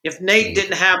 If Nate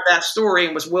didn't have that story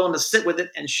and was willing to sit with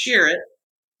it and share it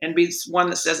and be one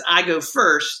that says, I go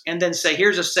first, and then say,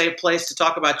 here's a safe place to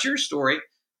talk about your story,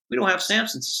 we don't have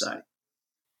Samson society.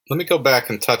 Let me go back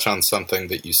and touch on something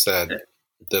that you said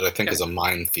that I think is a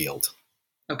minefield.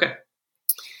 Okay.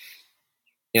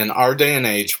 In our day and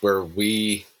age where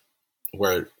we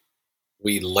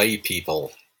lay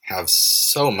people have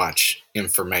so much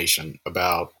information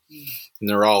about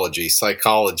neurology,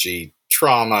 psychology,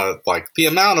 trauma, like the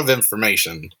amount of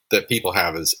information that people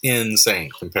have is insane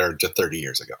compared to 30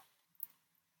 years ago.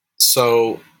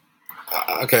 So,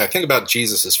 okay, I think about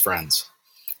Jesus's friends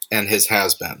and his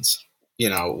has-beens. You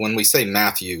know, when we say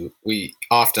Matthew, we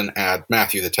often add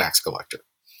Matthew the tax collector.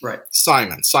 Right.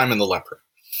 Simon the leper,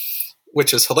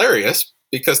 which is hilarious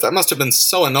because that must have been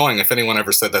so annoying if anyone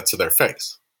ever said that to their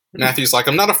face. Matthew's like,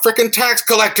 I'm not a freaking tax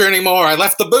collector anymore. I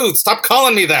left the booth. Stop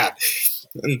calling me that.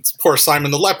 And poor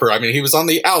Simon the leper. I mean, he was on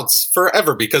the outs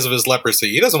forever because of his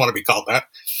leprosy. He doesn't want to be called that.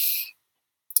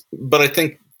 But I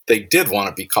think they did want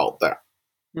to be called that.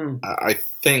 I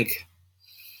think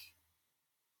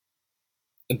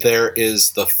there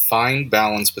is the fine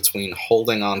balance between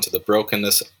holding on to the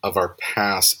brokenness of our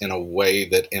past in a way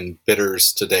that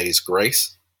embitters today's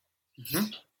grace. Mm-hmm.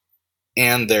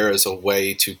 And there is a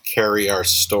way to carry our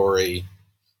story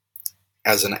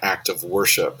as an act of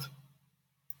worship.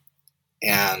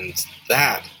 And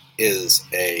that is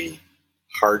a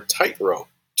hard tightrope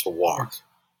to walk.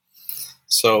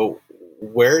 So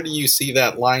where do you see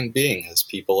that line being as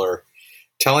people are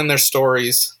telling their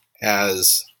stories,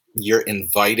 as you're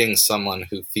inviting someone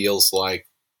who feels like,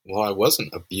 well, I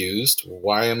wasn't abused.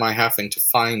 Why am I having to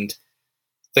find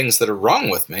things that are wrong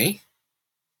with me?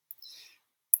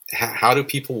 How do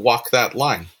people walk that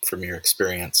line from your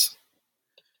experience?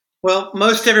 Well,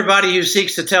 most everybody who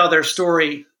seeks to tell their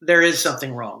story, there is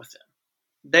something wrong with them.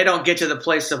 They don't get to the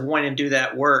place of wanting to do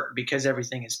that work because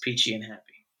everything is peachy and happy.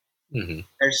 Mm-hmm.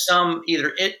 There's some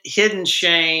either hidden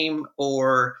shame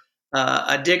or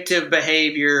addictive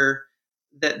behavior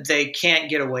that they can't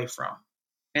get away from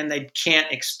and they can't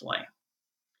explain.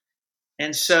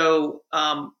 And so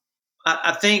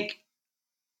I think,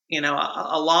 you know,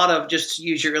 a lot of, just to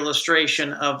use your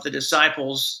illustration of the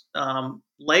disciples'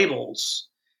 labels,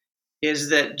 is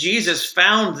that Jesus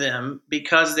found them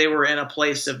because they were in a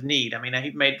place of need. I mean,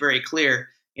 he made very clear,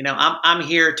 you know, I'm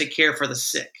here to care for the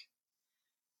sick.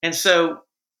 And so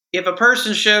if a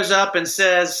person shows up and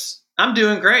says, I'm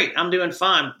doing great, I'm doing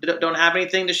fine, don't have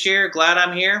anything to share, glad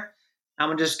I'm here,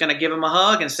 I'm just going to give them a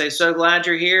hug and say, so glad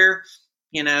you're here,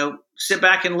 you know, sit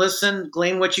back and listen,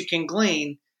 glean what you can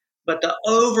glean. But the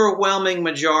overwhelming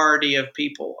majority of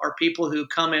people are people who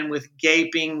come in with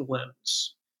gaping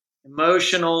wounds,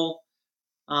 emotional,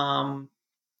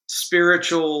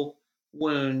 spiritual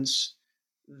wounds,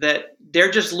 that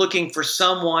they're just looking for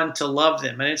someone to love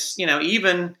them. And it's, you know,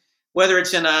 even whether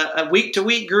it's in a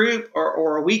week-to-week group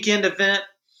or a weekend event,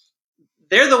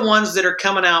 they're the ones that are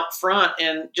coming out front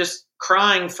and just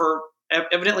crying for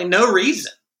evidently no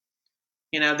reason.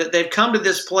 You know, that they've come to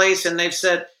this place and they've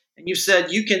said, and you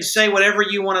said, you can say whatever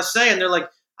you want to say. And they're like,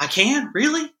 I can?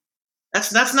 Really?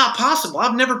 That's not possible.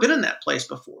 I've never been in that place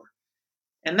before.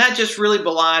 And that just really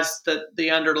belies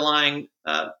the underlying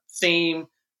theme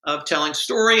of telling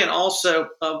story and also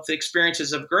of the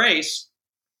experiences of grace,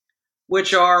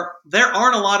 which are, there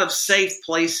aren't a lot of safe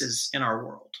places in our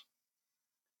world.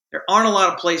 There aren't a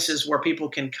lot of places where people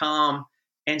can come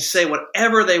and say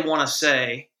whatever they want to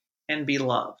say and be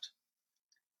loved.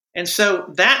 And so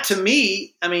that, to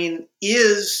me, I mean,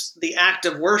 is the act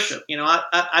of worship. You know,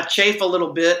 I chafe a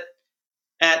little bit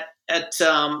at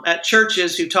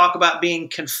churches who talk about being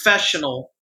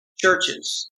confessional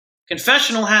churches.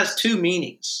 Confessional has two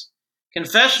meanings.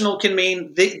 Confessional can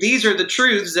mean these are the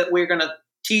truths that we're going to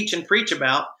teach and preach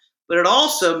about, but it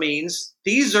also means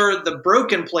these are the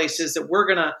broken places that we're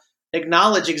going to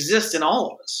acknowledge exist in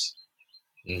all of us.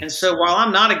 Mm. And so while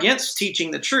I'm not against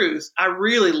teaching the truth, I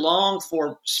really long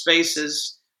for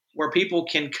spaces where people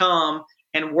can come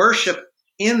and worship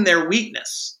in their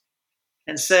weakness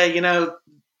and say, you know,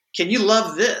 can you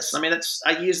love this? I mean,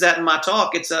 I use that in my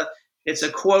talk. It's a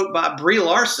quote by Brie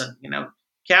Larson, you know,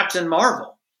 Captain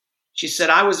Marvel. She said,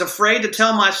 I was afraid to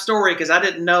tell my story because I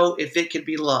didn't know if it could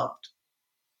be loved.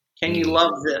 Can you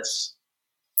love this?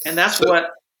 And that's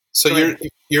what. So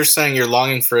you're saying you're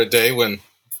longing for a day when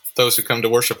those who come to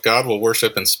worship God will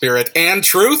worship in spirit and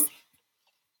truth?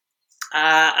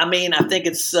 I mean, I think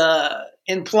it's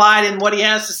implied in what he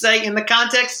has to say in the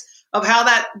context of how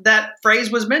that phrase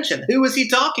was mentioned. Who was he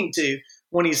talking to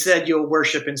when he said you'll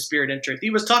worship in spirit and truth?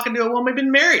 He was talking to a woman who'd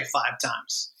been married 5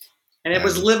 times. And it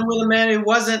was living with a man who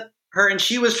wasn't her. And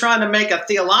she was trying to make a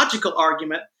theological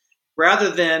argument rather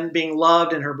than being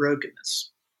loved in her brokenness.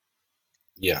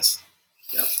 Yes.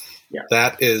 Yep. Yeah.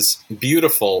 That is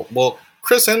beautiful. Well,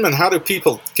 Chris Inman, how do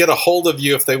people get a hold of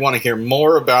you if they want to hear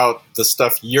more about the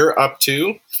stuff you're up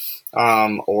to,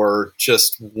 or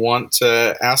just want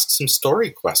to ask some story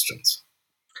questions?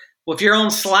 Well, if you're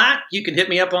on Slack, you can hit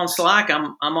me up on Slack.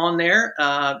 I'm on there.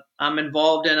 I'm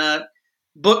involved in a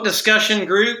book discussion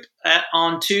group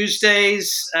on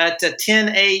Tuesdays at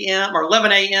 10 a.m. or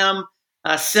 11 a.m.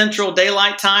 Central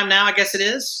Daylight Time now, I guess it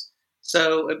is.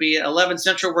 So it'd be 11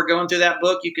 Central. We're going through that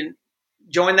book. You can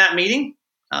join that meeting.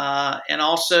 And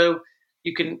also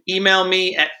you can email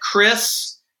me at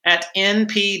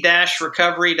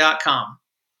chris@np-recovery.com.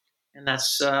 And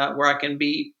that's where I can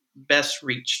be best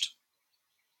reached.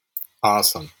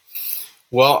 Awesome.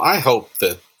 Well, I hope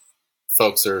that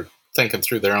folks are thinking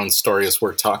through their own story as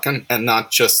we're talking and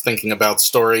not just thinking about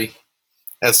story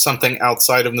as something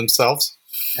outside of themselves.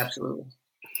 Absolutely.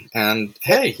 And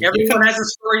hey, everyone has a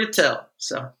story to tell.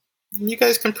 So you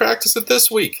guys can practice it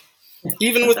this week,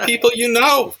 even with people you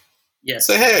know. Yes.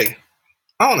 Say, hey,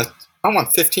 I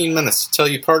want 15 minutes to tell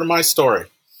you part of my story.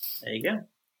 There you go.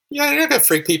 Yeah, you're not going to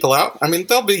freak people out. I mean,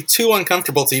 they'll be too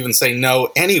uncomfortable to even say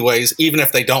no anyways, even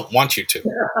if they don't want you to.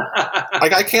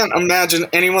 Like, I can't imagine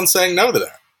anyone saying no to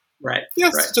that. Right.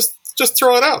 Yes, right. Just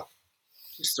throw it out.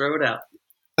 Just throw it out.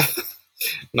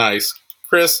 Nice.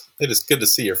 Chris, it is good to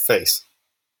see your face.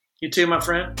 You too, my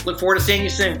friend. Look forward to seeing you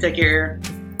soon. Take care.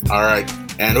 All right.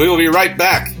 And we will be right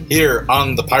back here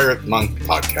on the Pirate Monk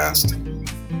Podcast.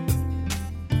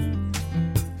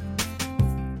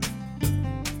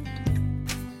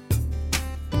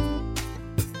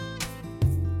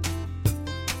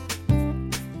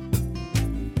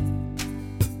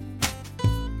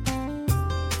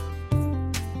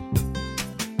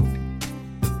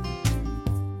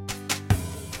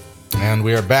 And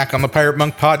we are back on the Pirate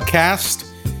Monk Podcast.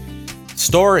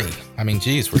 Story. I mean,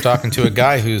 geez, we're talking to a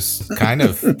guy who's kind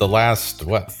of the last,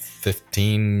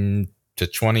 15 to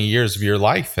 20 years of your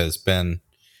life has been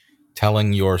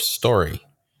telling your story.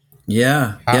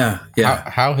 Yeah.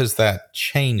 How has that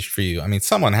changed for you? I mean,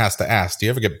 someone has to ask, do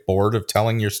you ever get bored of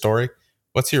telling your story?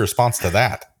 What's your response to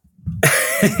that?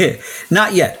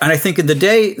 Not yet. And I think the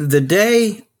day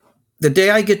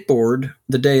I get bored,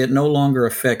 the day it no longer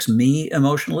affects me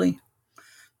emotionally,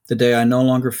 the day I no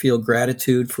longer feel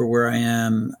gratitude for where I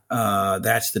am,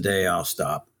 that's the day I'll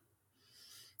stop.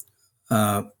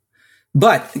 But,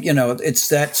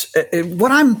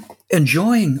 what I'm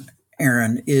enjoying,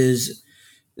 Aaron, is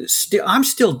I'm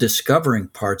still discovering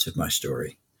parts of my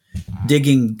story,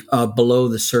 digging below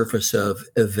the surface of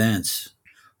events,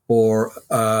 or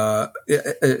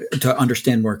to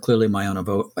understand more clearly my own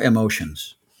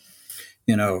emotions.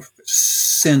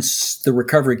 Since the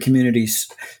recovery community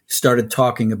started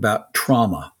talking about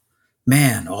trauma,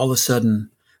 man, all of a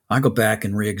sudden I go back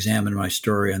and re-examine my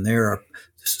story, and there are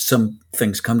some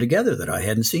things come together that I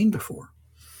hadn't seen before.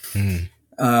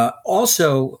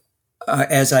 Also,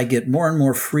 as I get more and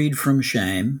more freed from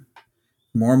shame,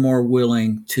 more and more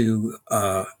willing to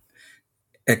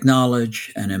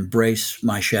acknowledge and embrace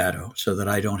my shadow so that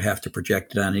I don't have to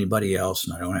project it on anybody else,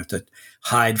 and I don't have to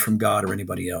hide from God or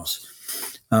anybody else.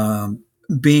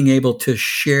 Being able to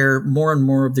share more and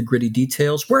more of the gritty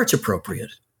details where it's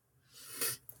appropriate,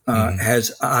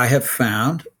 as I have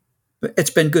found, it's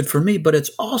been good for me, but it's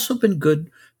also been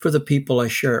good for the people I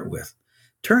share it with.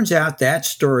 Turns out that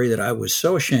story that I was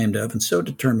so ashamed of and so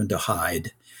determined to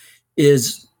hide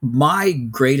is my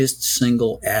greatest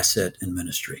single asset in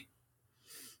ministry.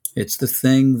 It's the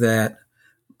thing that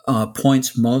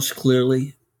points most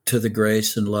clearly to the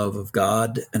grace and love of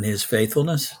God and his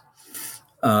faithfulness.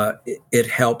 It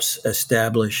helps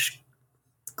establish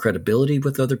credibility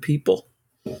with other people.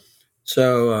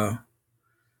 So,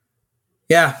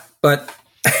 but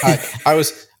I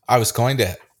was going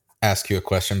to ask you a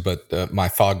question, but my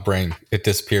fog brain, it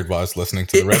disappeared while I was listening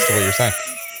to the rest of what you're saying.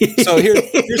 So here's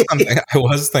something I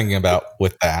was thinking about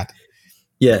with that.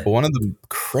 Yeah. One of the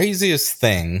craziest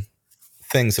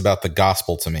things about the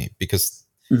gospel to me, because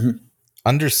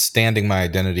understanding my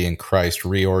identity in Christ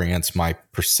reorients my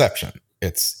perception.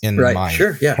 It's in my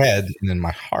head and in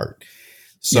my heart.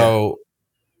 So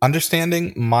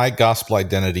understanding my gospel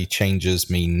identity changes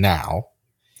me now.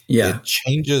 Yeah. It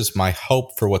changes my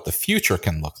hope for what the future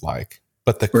can look like.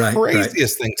 But the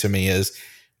craziest thing to me is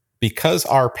because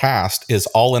our past is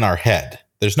all in our head,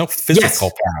 there's no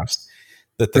physical past,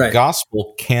 that the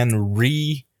gospel can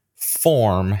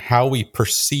reform how we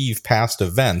perceive past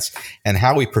events, and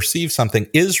how we perceive something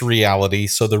is reality.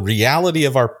 So the reality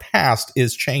of our past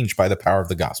is changed by the power of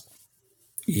the gospel.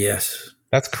 Yes.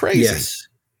 That's crazy. Yes.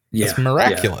 Yeah. It's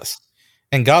miraculous.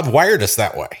 And God wired us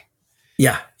that way.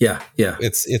 Yeah.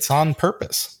 It's on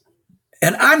purpose.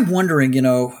 And I'm wondering,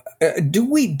 do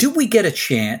we get a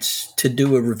chance to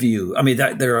do a review? I mean,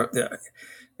 there are.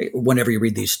 Whenever you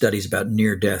read these studies about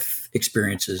near-death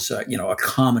experiences, a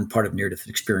common part of near-death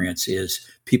experience is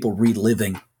people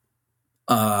reliving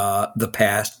the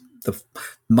past.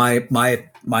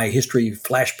 My history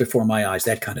flashed before my eyes,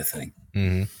 that kind of thing.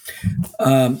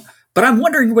 Mm-hmm. But I'm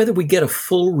wondering whether we get a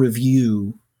full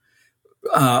review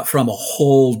from a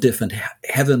whole different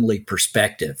heavenly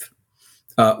perspective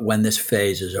when this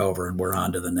phase is over and we're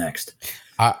on to the next.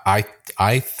 I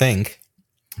think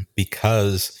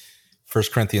because 1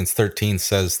 Corinthians 13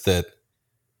 says that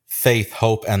faith,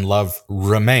 hope, and love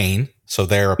remain, so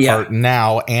they're a part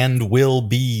now and will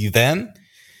be then,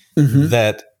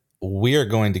 that we are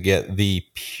going to get the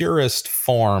purest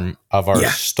form of our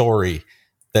story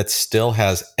that still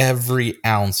has every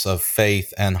ounce of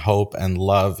faith and hope and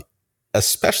love,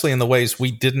 especially in the ways we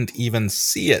didn't even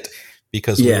see it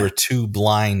because we were too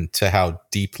blind to how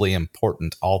deeply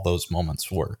important all those moments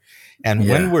were. And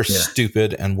when we're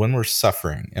stupid and when we're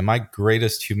suffering, and my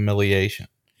greatest humiliation,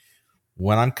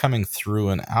 when I'm coming through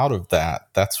and out of that,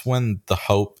 that's when the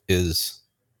hope is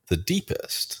the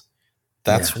deepest.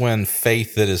 That's when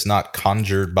faith that is not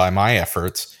conjured by my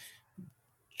efforts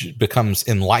becomes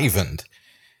enlivened.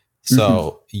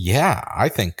 So, I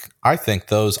think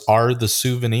those are the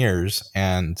souvenirs.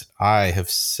 And I have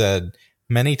said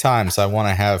many times I want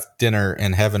to have dinner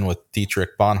in heaven with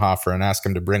Dietrich Bonhoeffer and ask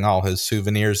him to bring all his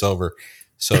souvenirs over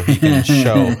so he can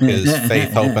show his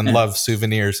faith, hope, and love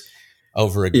souvenirs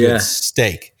over a good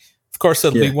steak. Of course,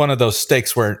 it'll be one of those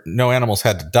steaks where no animals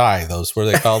had to die. Those where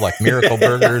they call like miracle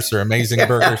burgers or amazing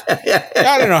burgers.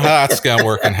 I don't know how that's going to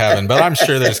work in heaven, but I'm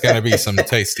sure there's going to be some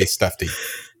tasty stuff to eat.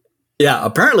 Yeah,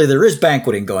 apparently there is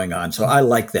banqueting going on, so I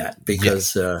like that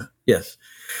because, yes.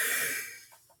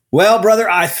 Well, brother,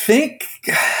 I think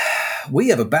we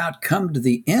have about come to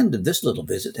the end of this little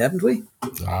visit, haven't we?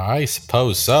 I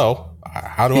suppose so.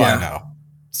 How do I know?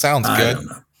 Sounds good. I don't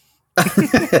know.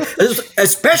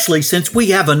 Especially since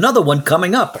we have another one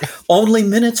coming up only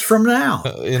minutes from now.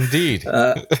 Indeed.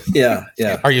 Yeah.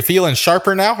 Are you feeling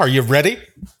sharper now? Are you ready?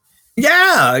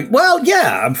 Yeah. Well,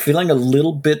 I'm feeling a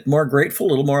little bit more grateful, a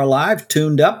little more alive,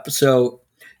 tuned up. So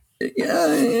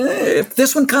if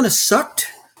this one kind of sucked,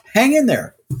 hang in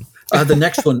there. The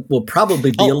next one will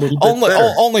probably be a little bit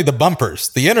better. Only the bumpers.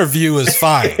 The interview is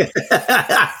fine.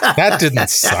 That didn't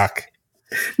suck.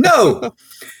 No.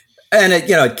 And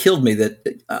it killed me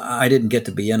that I didn't get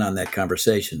to be in on that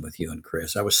conversation with you and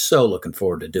Chris. I was so looking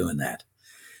forward to doing that.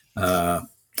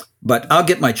 But I'll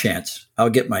get my chance.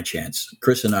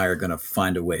 Chris and I are going to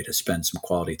find a way to spend some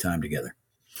quality time together.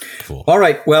 Cool. All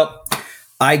right. Well,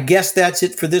 I guess that's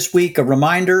it for this week. A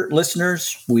reminder,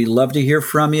 listeners, we love to hear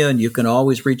from you, and you can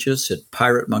always reach us at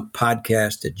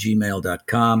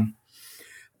piratemonkpodcast@gmail.com.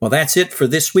 Well, that's it for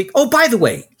this week. Oh, by the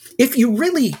way, if you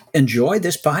really enjoy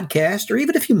this podcast, or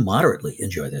even if you moderately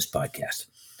enjoy this podcast,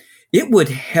 it would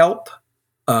help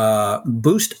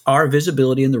boost our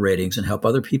visibility in the ratings and help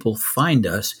other people find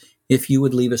us if you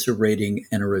would leave us a rating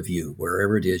and a review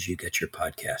wherever it is you get your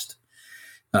podcast.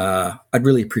 I'd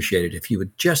really appreciate it if you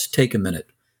would just take a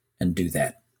minute and do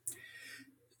that.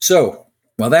 So,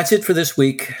 well, that's it for this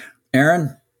week.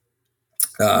 Aaron,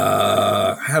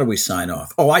 how do we sign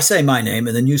off? Oh, I say my name,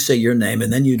 and then you say your name,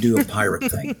 and then you do a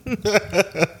pirate thing.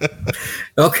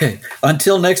 Okay,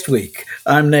 until next week,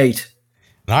 I'm Nate.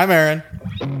 And I'm Aaron.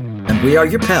 And we are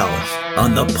your pals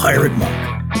on the Pirate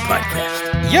Monk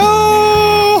Podcast.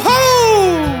 Yo-ho!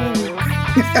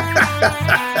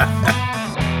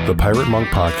 The Pirate Monk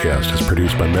Podcast is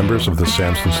produced by members of the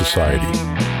Samson Society.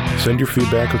 Send your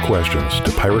feedback or questions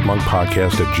to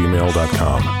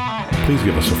piratemonkpodcast@gmail.com. Please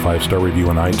give us a 5-star review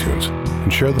on iTunes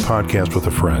and share the podcast with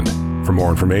a friend. For more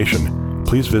information,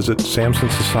 please visit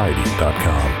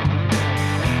samsonsociety.com.